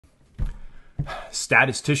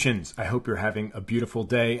Statisticians, I hope you're having a beautiful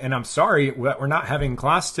day. And I'm sorry that we're not having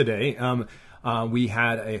class today. We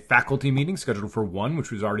had a faculty meeting scheduled for 1,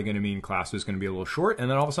 which was already going to mean class was going to be a little short. And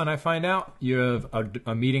then all of a sudden I find out you have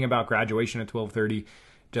a meeting about graduation at 12:30.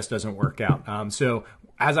 Just doesn't work out. So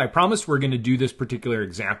as I promised, we're going to do this particular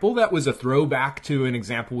example. That was a throwback to an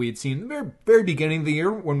example we had seen in the very, very beginning of the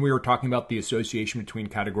year when we were talking about the association between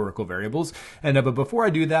categorical variables. And but before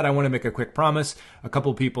I do that, I want to make a quick promise. A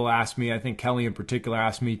couple of people asked me, I think Kelly in particular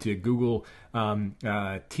asked me to Google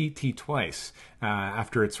TT twice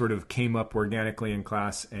after it sort of came up organically in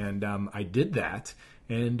class. And I did that.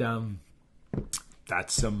 And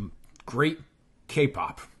that's some great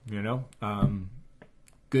K-pop, you know.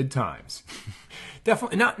 Good times.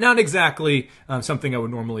 Definitely not exactly something I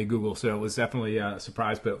would normally Google, so it was definitely a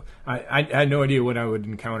surprise, but I had no idea what I would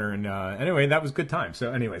encounter. And anyway, that was good time.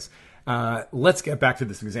 So anyways, let's get back to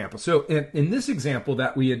this example. So in this example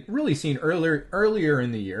that we had really seen earlier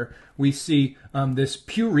in the year, we see this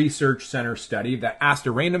Pew Research Center study that asked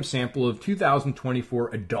a random sample of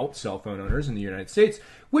 2024 adult cell phone owners in the United States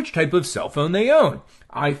which type of cell phone they own.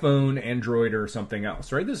 iPhone, Android, or something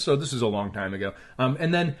else, right? This is a long time ago.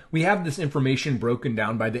 And then we have this information broken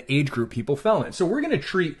down by the age group people fell in. So we're going to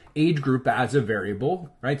treat age group as a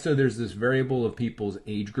variable, right? So there's this variable of people's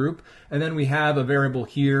age group. And then we have a variable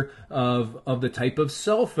here of the type of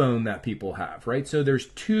cell phone that people have, right? So there's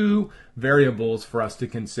 2 variables for us to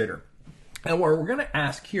consider. And what we're going to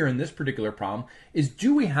ask here in this particular problem is,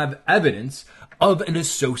 do we have evidence of an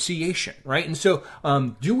association, right? And so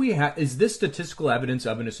is this statistical evidence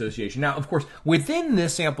of an association? Now, of course, within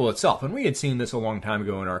this sample itself, and we had seen this a long time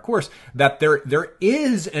ago in our course, that there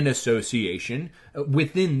is an association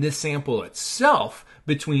within this sample itself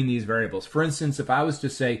between these variables. For instance, if I was to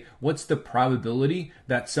say, what's the probability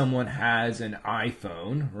that someone has an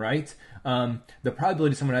iPhone, right? The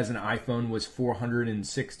probability someone has an iPhone was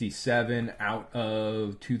 467 out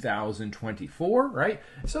of 2024, right?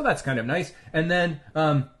 So that's kind of nice. And then,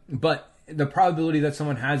 but the probability that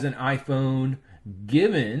someone has an iPhone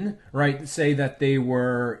given, right, say that they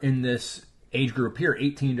were in this age group here,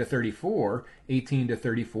 18 to 34,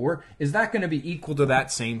 is that going to be equal to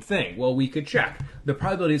that same thing? Well, we could check. The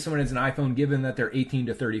probability that someone has an iPhone given that they're 18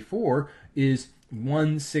 to 34 is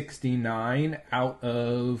 169 out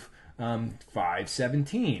of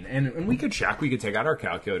 517. And we could check. We could take out our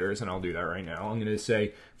calculators, and I'll do that right now. I'm going to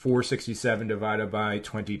say 467 divided by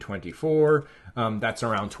 2024. That's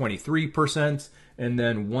around 23%. And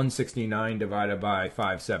then 169 divided by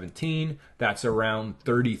 517. That's around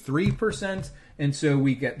 33%. And so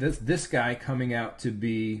we get this guy coming out to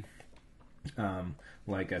be,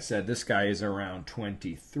 like I said, this guy is around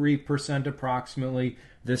 23% approximately.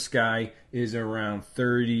 This guy is around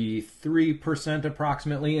 33%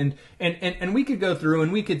 approximately. And we could go through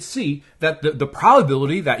and we could see that the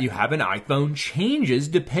probability that you have an iPhone changes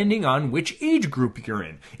depending on which age group you're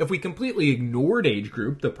in. If we completely ignored age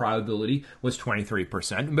group, the probability was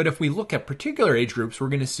 23%. But if we look at particular age groups, we're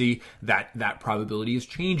going to see that that probability is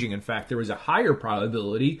changing. In fact, there was a higher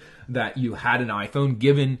probability that you had an iPhone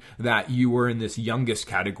given that you were in this youngest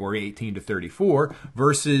category, 18 to 34,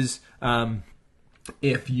 versus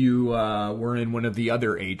if you were in one of the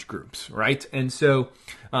other age groups, right? And so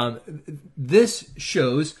this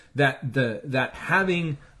shows that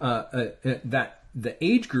having that the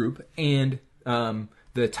age group and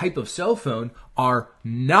the type of cell phone are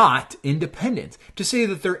not independent. To say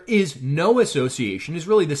that there is no association is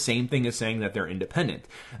really the same thing as saying that they're independent.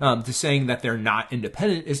 To saying that they're not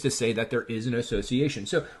independent is to say that there is an association.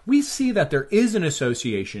 So we see that there is an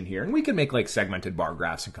association here, and we can make like segmented bar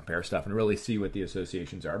graphs and compare stuff and really see what the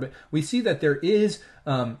associations are. But we see that there is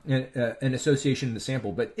an association in the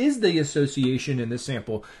sample. But is the association in this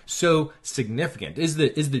sample so significant? Is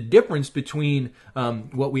the difference between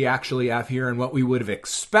what we actually have here and what we would have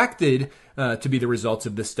expected to be the results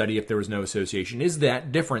of this study if there was no association? Is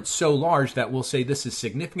that difference so large that we'll say this is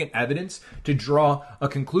significant evidence to draw a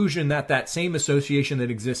conclusion that that same association that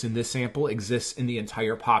exists in this sample exists in the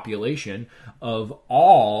entire population of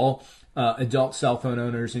all adult cell phone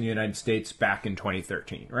owners in the United States back in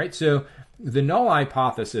 2013, right? So the null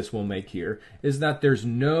hypothesis we'll make here is that there's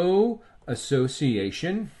no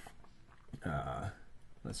association,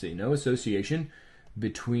 no association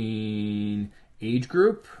between age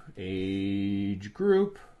group, and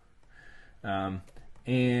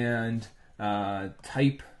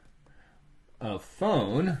type of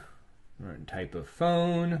phone,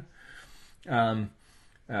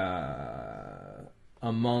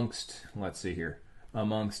 amongst,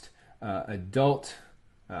 amongst adult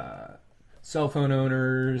cell phone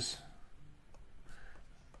owners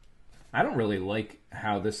I don't really like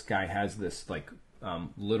how this guy has this like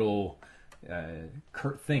little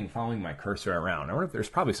thing following my cursor around. I wonder if there's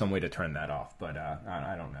probably some way to turn that off, but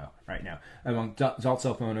I don't know right now. Among adult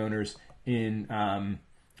cell phone owners in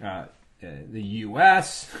the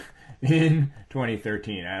U.S. in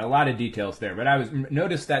 2013. I had a lot of details there, but I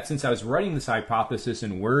noticed that since I was writing this hypothesis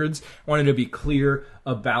in words, I wanted to be clear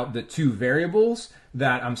about the two variables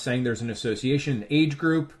that I'm saying there's an association: age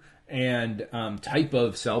group and type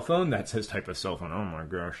of cell phone. That says type of cell phone. Oh my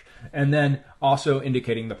gosh. And then also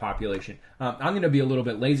indicating the population. I'm going to be a little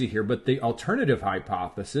bit lazy here, but the alternative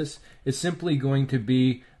hypothesis is simply going to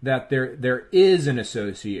be that there is an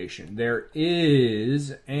association. There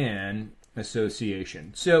is an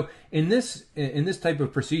association. So in this type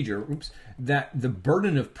of procedure, that the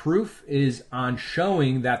burden of proof is on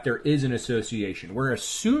showing that there is an association. We're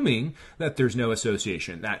assuming that there's no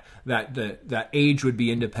association, that age would be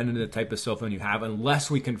independent of the type of cell phone you have, unless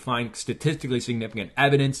we can find statistically significant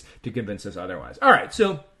evidence to convince us otherwise. All right,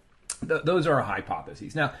 so those are our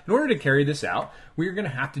hypotheses. Now, in order to carry this out, we're going to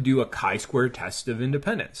have to do a chi-square test of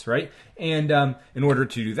independence, right? And in order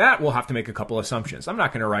to do that, we'll have to make a couple assumptions. I'm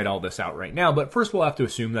not going to write all this out right now, but first we'll have to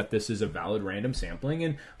assume that this is a valid random sampling.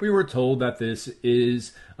 And we were told that this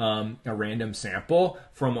is a random sample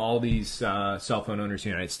from all these cell phone owners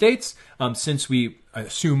in the United States. Since we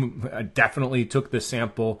assume definitely took the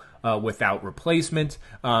sample without replacement,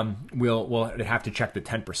 we'll have to check the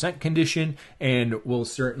 10% condition, and we'll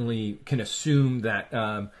certainly can assume that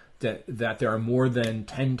that there are more than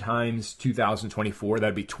 10 times 2024.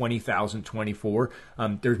 That'd be 20,024.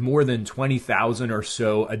 There's more than 20,000 or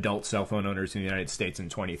so adult cell phone owners in the United States in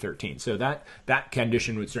 2013. So that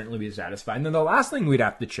condition would certainly be satisfied. And then the last thing we'd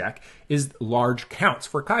have to check is large counts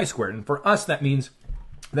for chi-squared. And for us, that means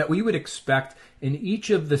that we would expect in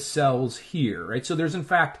each of the cells here, right? So there's in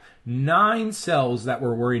fact 9 cells that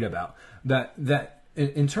we're worried about. That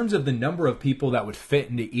in terms of the number of people that would fit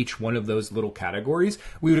into each one of those little categories,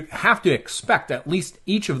 we would have to expect at least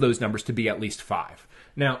each of those numbers to be at least 5.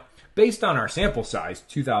 Now, based on our sample size,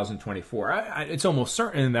 2024, it's almost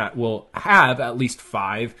certain that we'll have at least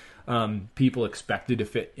 5 people expected to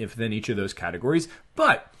fit within each of those categories,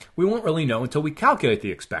 but we won't really know until we calculate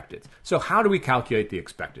the expecteds. So how do we calculate the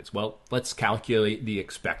expecteds? Well, let's calculate the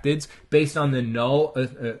expecteds based on the null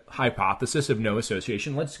hypothesis of no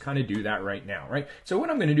association. Let's kind of do that right now, right? So what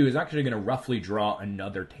I'm going to do is actually going to roughly draw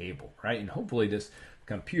another table, right? And hopefully this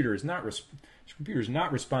computer is not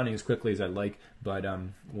responding as quickly as I'd like, but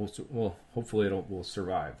hopefully we'll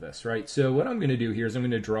survive this, right? So what I'm going to do here is I'm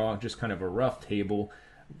going to draw just kind of a rough table,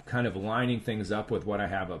 kind of lining things up with what I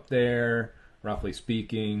have up there, roughly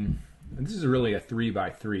speaking. And this is really a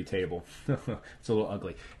 3x3 table. It's a little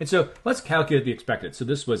ugly. And so let's calculate the expected. So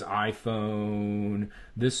this was iPhone,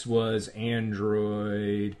 this was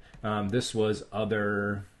Android, this was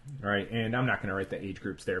other, right? And I'm not going to write the age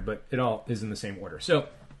groups there, but it all is in the same order. So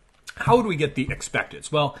how would we get the expecteds?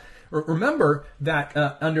 Well, remember that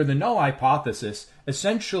under the null hypothesis,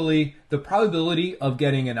 essentially the probability of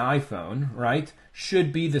getting an iPhone, right,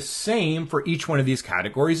 should be the same for each one of these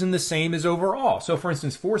categories and the same as overall. So for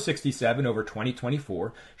instance, 467 over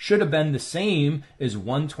 2024 should have been the same as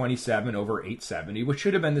 127 over 870, which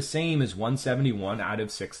should have been the same as 171 out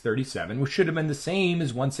of 637, which should have been the same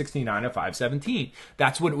as 169 of 517.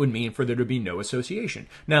 That's what it would mean for there to be no association.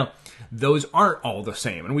 Now, those aren't all the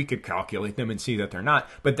same, and we could calculate them and see that they're not,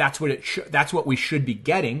 but that's what we should be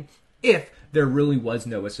getting if there really was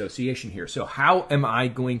no association here. So how am I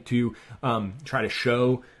going to try to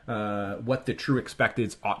show what the true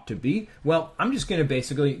expecteds ought to be? Well, I'm just going to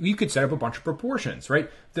basically, you could set up a bunch of proportions,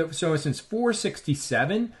 right? So since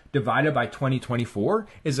 467 divided by 2024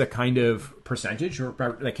 is a kind of percentage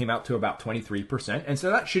that came out to about 23%. And so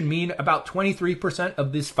that should mean about 23%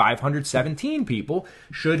 of this 517 people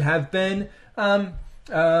should have been in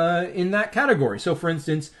that category. So for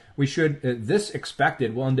instance, we should, this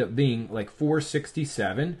expected will end up being like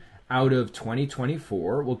 467 out of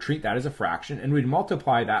 2024. We'll treat that as a fraction, and we'd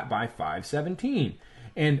multiply that by 517.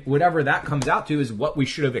 And whatever that comes out to is what we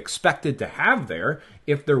should have expected to have there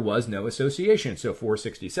if there was no association. So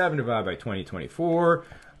 467 divided by 2024,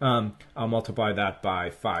 I'll multiply that by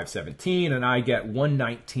 517, and I get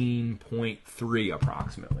 119.3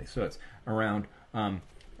 approximately. So it's around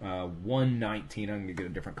 119, I'm going to get a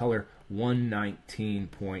different color,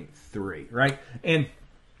 119.3, right? And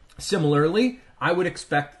similarly, I would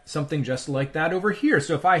expect something just like that over here.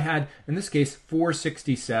 So if I had, in this case,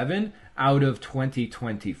 467 out of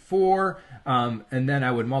 2024, and then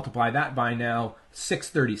I would multiply that by now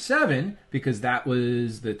 637, because that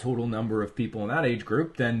was the total number of people in that age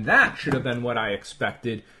group, then that should have been what I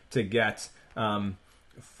expected to get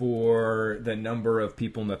for the number of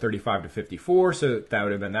people in the 35 to 54. So that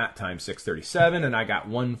would have been that times 637. And I got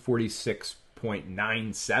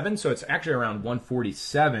 146.97. So it's actually around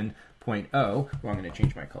 147.0. Well, I'm going to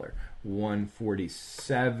change my color.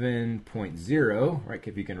 147.0, right,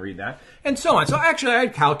 if you can read that, and so on. So actually, I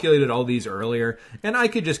had calculated all these earlier, and I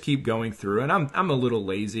could just keep going through, and I'm a little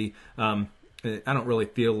lazy. I don't really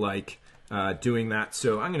feel like doing that,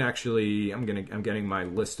 so I'm getting my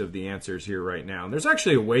list of the answers here right now. There's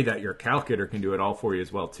actually a way that your calculator can do it all for you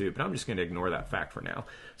as well too, but I'm just going to ignore that fact for now.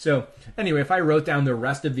 So anyway, if I wrote down the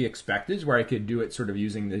rest of the expecteds where I could do it sort of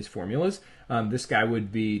using these formulas, this guy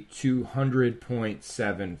would be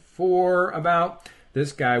 200.74 about.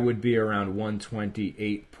 This guy would be around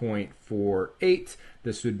 128.48.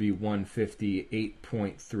 This would be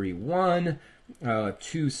 158.31.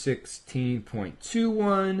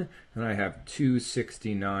 216.21, and I have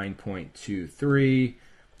 269.23,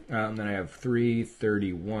 then I have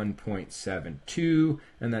 331.72,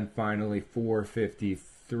 and then finally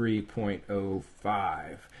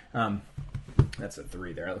 453.05. That's a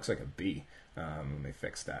 3 there. It looks like a B. Let me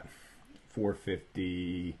fix that.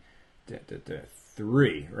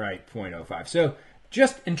 453, right, 0.05. So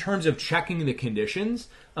just in terms of checking the conditions,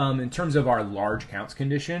 in terms of our large counts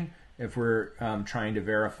condition, if we're trying to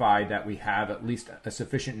verify that we have at least a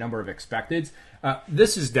sufficient number of expecteds,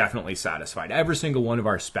 this is definitely satisfied. Every single one of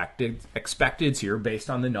our expecteds here, based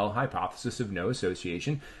on the null hypothesis of no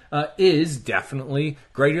association, is definitely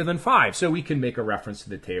greater than 5. So we can make a reference to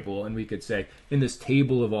the table, and we could say, in this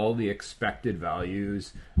table of all the expected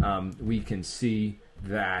values, we can see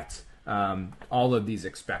that all of these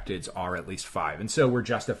expecteds are at least 5. And so we're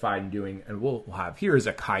justified in doing, and we'll have here is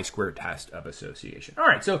a chi-square test of association. All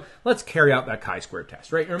right, so let's carry out that chi-square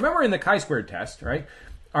test, right? Remember in the chi-square test, right,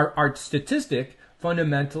 our statistic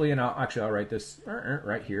fundamentally, and I'll write this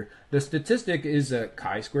right here. The statistic is a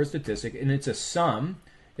chi-square statistic, and it's a sum.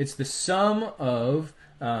 It's the sum of,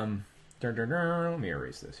 let me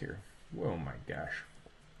erase this here. Oh my gosh.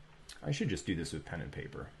 I should just do this with pen and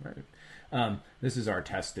paper, right? This is our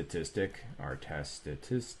test statistic.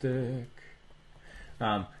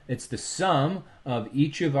 It's the sum of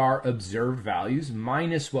each of our observed values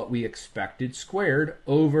minus what we expected squared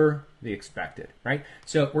over the expected, right?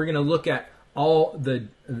 So we're going to look at all the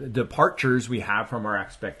departures we have from our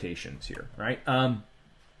expectations here, right? And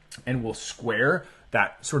we'll square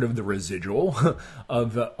that sort of the residual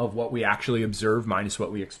of what we actually observed minus what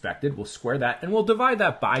we expected. We'll square that, and we'll divide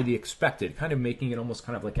that by the expected, kind of making it almost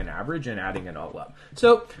kind of like an average and adding it all up.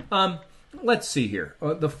 So let's see here.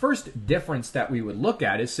 The first difference that we would look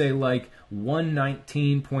at is, say, like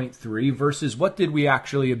 119.3 versus what did we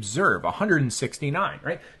actually observe? 169,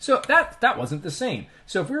 right? So that wasn't the same.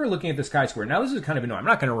 So if we were looking at this chi-square, now this is kind of annoying. I'm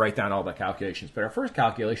not going to write down all the calculations, but our first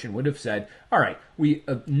calculation would have said, all right, we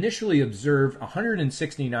initially observed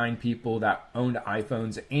 169 people that owned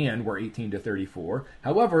iPhones and were 18 to 34.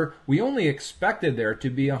 However, we only expected there to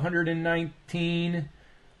be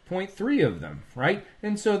 119.3 of them, right?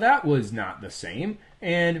 And so that was not the same.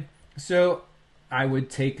 And so I would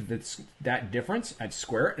take that difference, I'd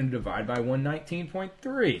square it and divide by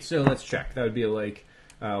 119.3. So let's check. That would be like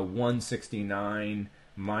 169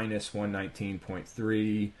 minus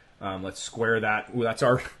 119.3. Let's square that. Ooh, that's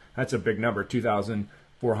a big number,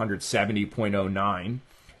 2,470.09.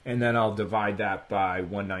 And then I'll divide that by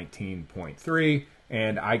 119.3,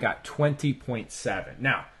 and I got 20.7.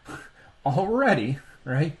 Now, already,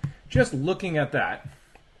 right, just looking at that,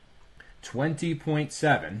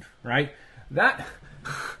 20.7, right,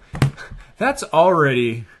 that's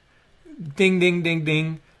already ding, ding, ding,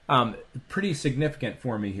 ding, pretty significant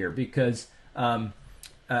for me here because, and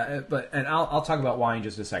I'll talk about why in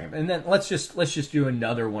just a second. And then let's just do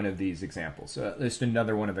another one of these examples. Just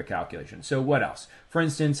another one of the calculations. So what else? For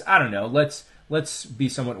instance, I don't know. Let's be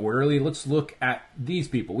somewhat orderly. Let's look at these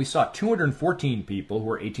people. We saw 214 people who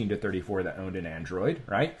were 18 to 34 that owned an Android,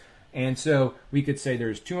 right? And so we could say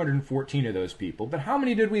there's 214 of those people. But how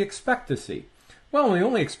many did we expect to see? Well, we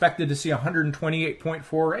only expected to see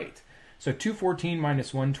 128.48. So 214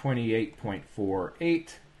 minus 128.48,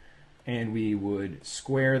 and we would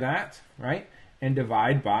square that, right? And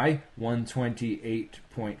divide by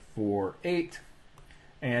 128.48.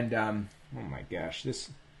 And, oh my gosh,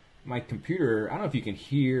 my computer, I don't know if you can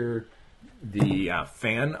hear the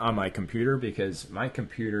fan on my computer because my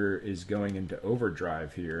computer is going into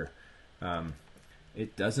overdrive here.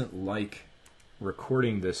 It doesn't like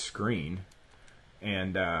recording this screen,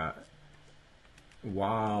 and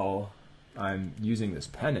while I'm using this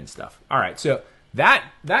pen and stuff. All right, so that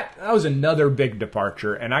was another big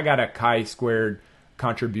departure, and I got a chi-square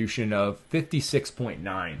contribution of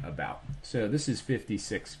 56.9 about. So this is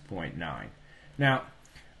 56.9. Now,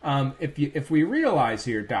 if we realize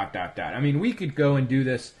here, I mean, we could go and do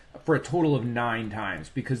this for a total of 9 times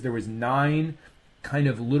because there was 9 kind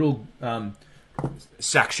of little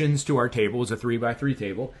sections to our table. It was a 3 by 3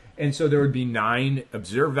 table. And so there would be 9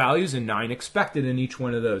 observed values and 9 expected in each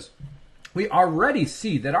one of those. We already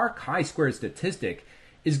see that our chi-squared statistic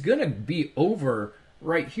is going to be over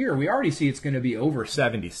right here. We already see it's going to be over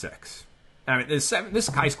 76. I mean, this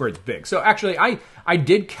chi-squared is big. So actually, I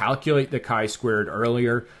did calculate the chi-squared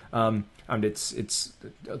earlier. It's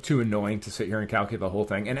too annoying to sit here and calculate the whole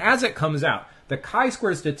thing. And as it comes out, the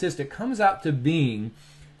chi-squared statistic comes out to being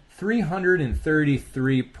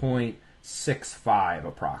 333.65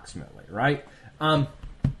 approximately, right? All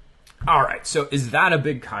right, so is that a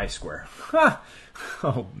big chi-square?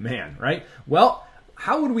 Oh, man, right? Well,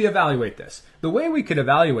 how would we evaluate this? The way we could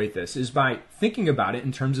evaluate this is by thinking about it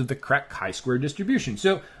in terms of the correct chi-square distribution.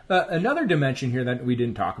 So another dimension here that we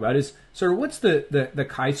didn't talk about is sort of what's the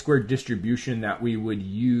chi-square distribution that we would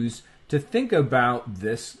use to think about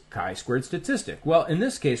this chi-squared statistic. Well, in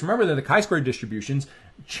this case, remember that the chi-square distributions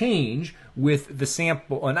change with the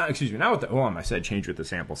sample, I said change with the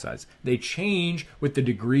sample size. They change with the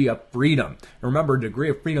degree of freedom. Remember, degree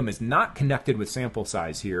of freedom is not connected with sample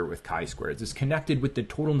size here with chi-squareds. It's connected with the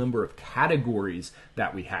total number of categories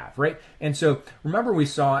that we have, right? And so remember we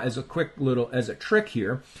saw as a trick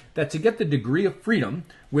here, that to get the degree of freedom,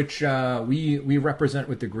 which we represent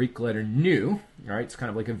with the Greek letter nu, right? It's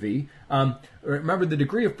kind of like a V. Remember the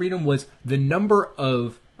degree of freedom was the number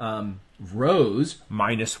of rows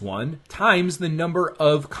minus 1 times the number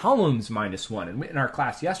of columns minus 1. And in our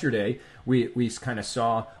class yesterday, we kind of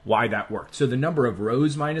saw why that worked. So the number of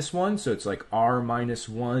rows minus 1, so it's like r minus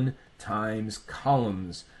 1 times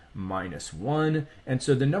columns minus 1. And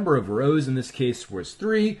so the number of rows in this case was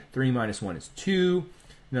 3. 3 minus 1 is 2.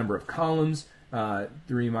 Number of columns,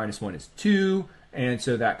 3 minus 1 is 2. And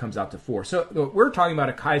so that comes out to 4. So we're talking about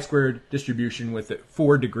a chi-squared distribution with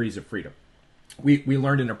 4 degrees of freedom. We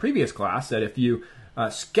learned in a previous class that if you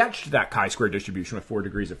sketched that chi-square distribution with 4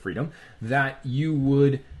 degrees of freedom, that you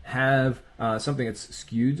would have something that's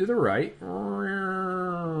skewed to the right.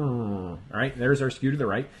 All right, there's our skew to the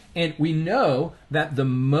right. And we know that the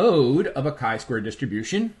mode of a chi-square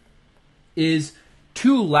distribution is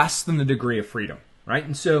 2 less than the degree of freedom, right?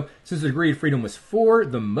 And so since the degree of freedom was 4,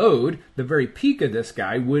 the mode, the very peak of this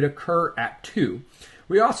guy, would occur at 2.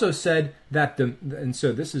 We also said that and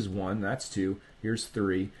so this is 1, that's 2, here's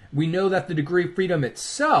 3. We know that the degree of freedom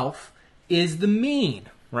itself is the mean,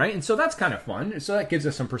 right? And so that's kind of fun. So that gives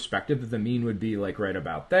us some perspective that the mean would be like right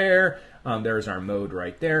about there. There's our mode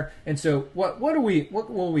right there. And so what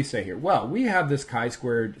will we say here? Well, we have this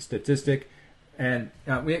chi-squared statistic, and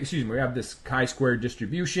we have this chi-squared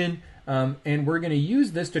distribution, and we're going to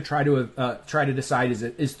use this to try to decide is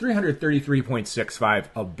 333.65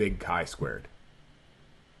 a big chi-squared?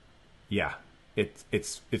 Yeah,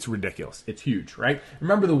 it's ridiculous. It's huge, right?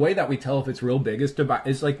 Remember the way that we tell if it's real big is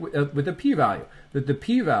like with a p-value. That the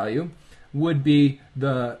p-value would be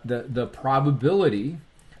the probability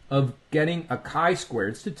of getting a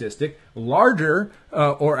chi-squared statistic larger,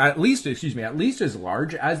 or at least as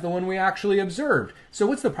large as the one we actually observed. So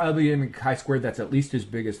what's the probability of getting a chi-squared that's at least as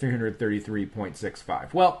big as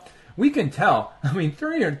 333.65? Well, we can tell. I mean,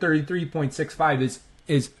 333.65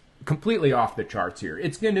 is completely off the charts here.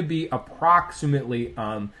 It's going to be approximately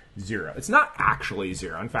 0. It's not actually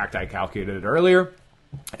 0. In fact, I calculated it earlier,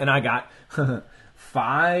 and I got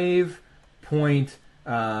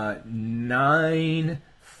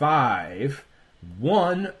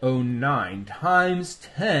 5.95109 times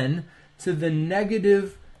 10 to the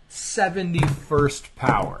negative 71st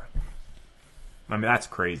power. I mean, that's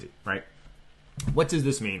crazy, right? What does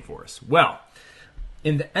this mean for us? Well,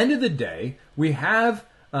 in the end of the day, we have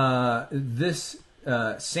this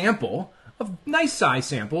sample, a nice size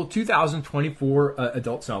sample, 2024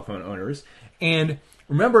 adult cell phone owners. And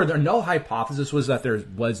remember, the null hypothesis was that there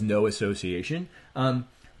was no association.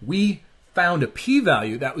 We found a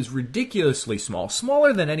p-value that was ridiculously small,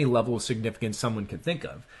 smaller than any level of significance someone could think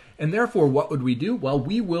of. And therefore, what would we do? Well,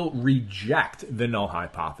 we will reject the null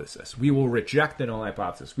hypothesis. We will reject the null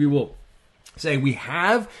hypothesis. We will say we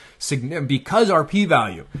have, because our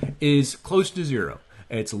p-value is close to 0,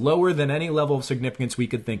 it's lower than any level of significance we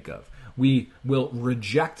could think of, we will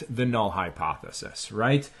reject the null hypothesis,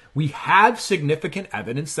 right? We have significant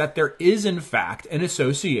evidence that there is, in fact, an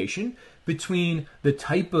association between the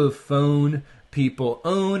type of phone people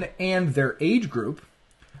own and their age group,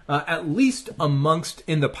 at least amongst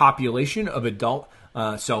in the population of adult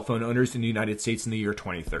cell phone owners in the United States in the year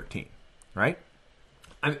 2013, right?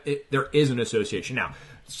 there is an association. Now,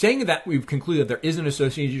 saying that we've concluded that there is an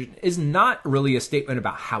association is not really a statement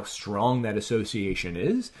about how strong that association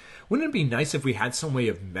is. Wouldn't it be nice if we had some way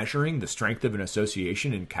of measuring the strength of an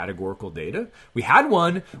association in categorical data? We had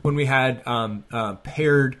one when we had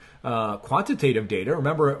paired quantitative data.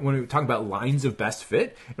 Remember when we talked about lines of best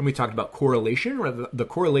fit and we talked about correlation, where the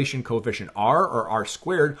correlation coefficient R or R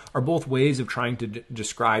squared are both ways of trying to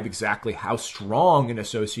describe exactly how strong an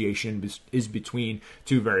association is between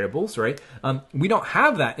two variables, right? We don't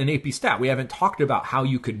have that in AP Stat. We haven't talked about how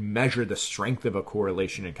you could measure the strength of a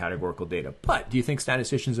correlation in categorical data. But do you think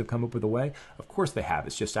statisticians have come up with a way? Of course they have.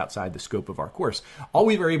 It's just outside the scope of our course. All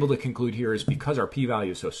we were able to conclude here is because our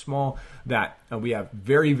p-value is so small that we have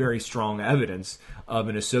very, very strong evidence of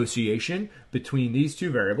an association between these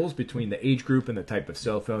two variables, between the age group and the type of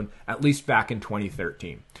cell phone, at least back in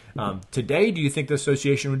 2013. Today, do you think the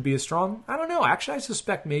association would be as strong? I don't know. Actually, I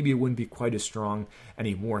suspect maybe it wouldn't be quite as strong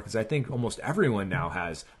anymore because I think almost everyone now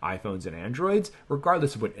has iPhones and Androids,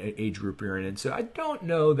 regardless of what age group you're in. And so I don't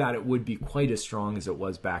know that it would be quite as strong as it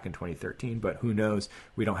was back in 2013, but who knows?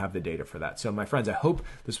 We don't have the data for that. So my friends, I hope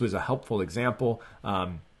this was a helpful example.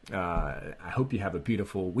 I hope you have a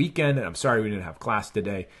beautiful weekend, and I'm sorry we didn't have class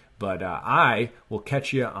today, but I will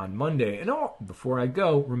catch you on Monday. And before I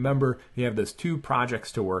go, remember you have those 2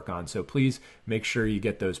 projects to work on, so please make sure you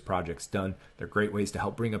get those projects done. They're great ways to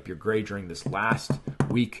help bring up your grade during this last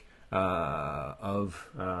week of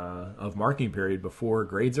marking period before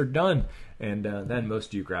grades are done, and then most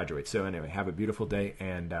of you graduate. So anyway, have a beautiful day,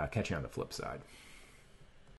 and catch you on the flip side.